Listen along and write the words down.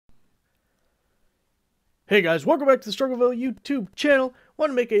Hey guys, welcome back to the Struggleville YouTube channel. Want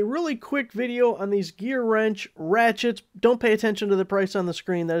to make a really quick video on these GearWrench Ratchets. Don't pay attention to the price on the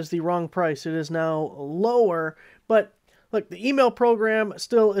screen. That is the wrong price. It is now lower. But look, the email program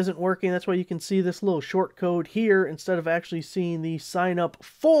still isn't working. That's why you can see this little short code here instead of actually seeing the sign up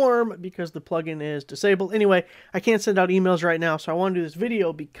form because the plugin is disabled. Anyway, I can't send out emails right now, so I want to do this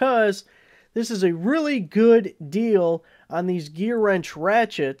video because this is a really good deal on these GearWrench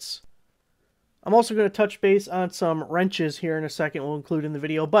Ratchets. I'm also going to touch base on some wrenches here in a second. We'll include in the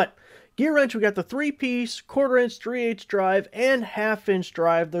video. But GearWrench, we got the 3-piece, 1/4-inch, 3/8 drive, and 1/2-inch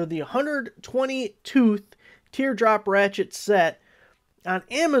drive. They're the 120-tooth teardrop ratchet set. On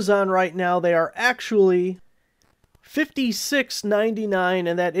Amazon right now, they are actually $56.99,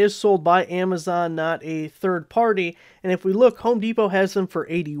 and that is sold by Amazon, not a third party. And if we look, Home Depot has them for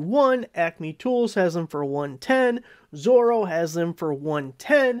 $81, Acme Tools has them for $110, Zorro has them for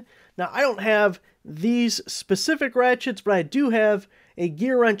 $110. Now, I don't have these specific ratchets, but I do have a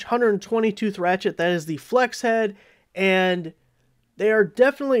GearWrench 120-tooth ratchet. That is the flex head, and they are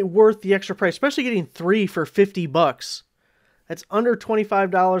definitely worth the extra price, especially getting 3 for 50 bucks. That's under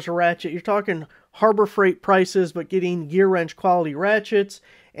 $25 a ratchet. You're talking Harbor Freight prices, but getting GearWrench quality ratchets,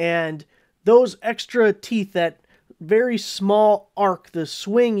 and those extra teeth, that very small arc, the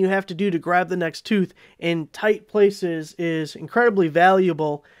swing you have to do to grab the next tooth in tight places is incredibly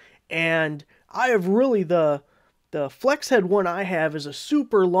valuable. And I have really, the flex head one I have is a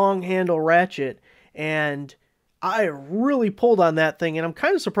super long handle ratchet, and I really pulled on that thing, and I'm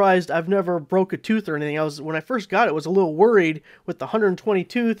kind of surprised I've never broke a tooth or anything. When I first got it, was a little worried with the 120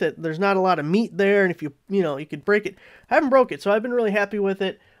 tooth that there's not a lot of meat there, and if you could break it. I haven't broke it, so I've been really happy with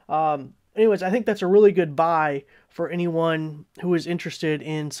it. Anyways, I think that's a really good buy for anyone who is interested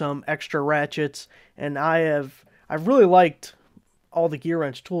in some extra ratchets, and I've really liked all the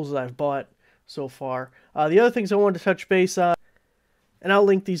GearWrench tools that I've bought so far. The other things I wanted to touch base on, and I'll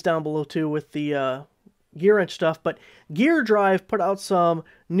link these down below too with the GearWrench stuff, but Gear Drive put out some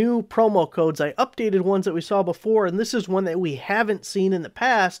new promo codes. I updated ones that we saw before, and this is one that we haven't seen in the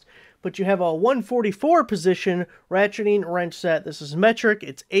past, but you have a 144 position ratcheting wrench set. This is metric.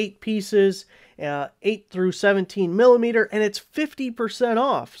 It's 8 pieces, 8 through 17 millimeter, and it's 50%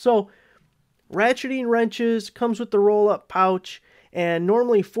 off. So ratcheting wrenches comes with the roll-up pouch, and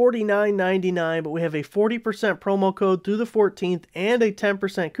normally $49.99, but we have a 40% promo code through the 14th and a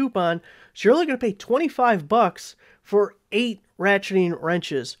 10% coupon, so you're only going to pay 25 bucks for 8 ratcheting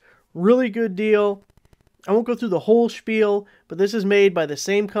wrenches. Really good deal. I won't go through the whole spiel, but this is made by the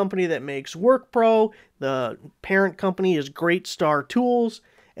same company that makes WorkPro. The parent company is Great Star Tools,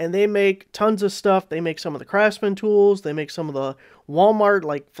 and they make tons of stuff. They make some of the Craftsman tools. They make some of the Walmart,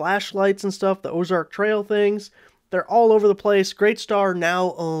 like, flashlights and stuff, the Ozark Trail things. They're all over the place. Great Star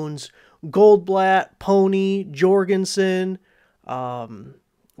now owns Goldblatt, Pony, Jorgensen,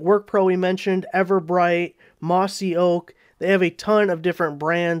 WorkPro we mentioned, Everbright, Mossy Oak. They have a ton of different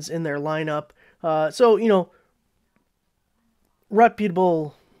brands in their lineup. So,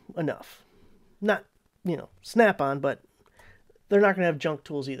 reputable enough. Not, Snap-on, but they're not going to have junk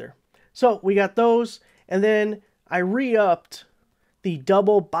tools either. So we got those, and then I re-upped the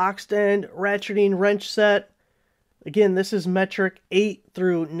double boxed end ratcheting wrench set. Again, this is metric 8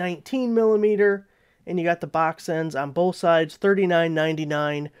 through 19 millimeter, and you got the box ends on both sides,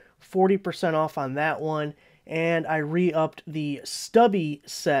 $39.99, 40% off on that one. And I re-upped the stubby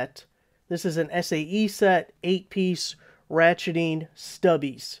set. This is an SAE set, 8-piece ratcheting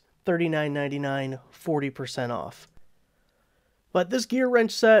stubbies, $39.99, 40% off. But this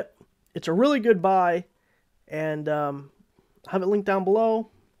GearWrench set, it's a really good buy, and I'll have it linked down below.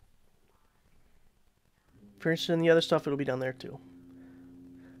 If you're interested in the other stuff, it'll be down there too.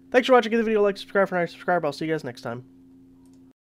 Thanks for watching. Give the video a like, subscribe for not subscribe. I'll see you guys next time.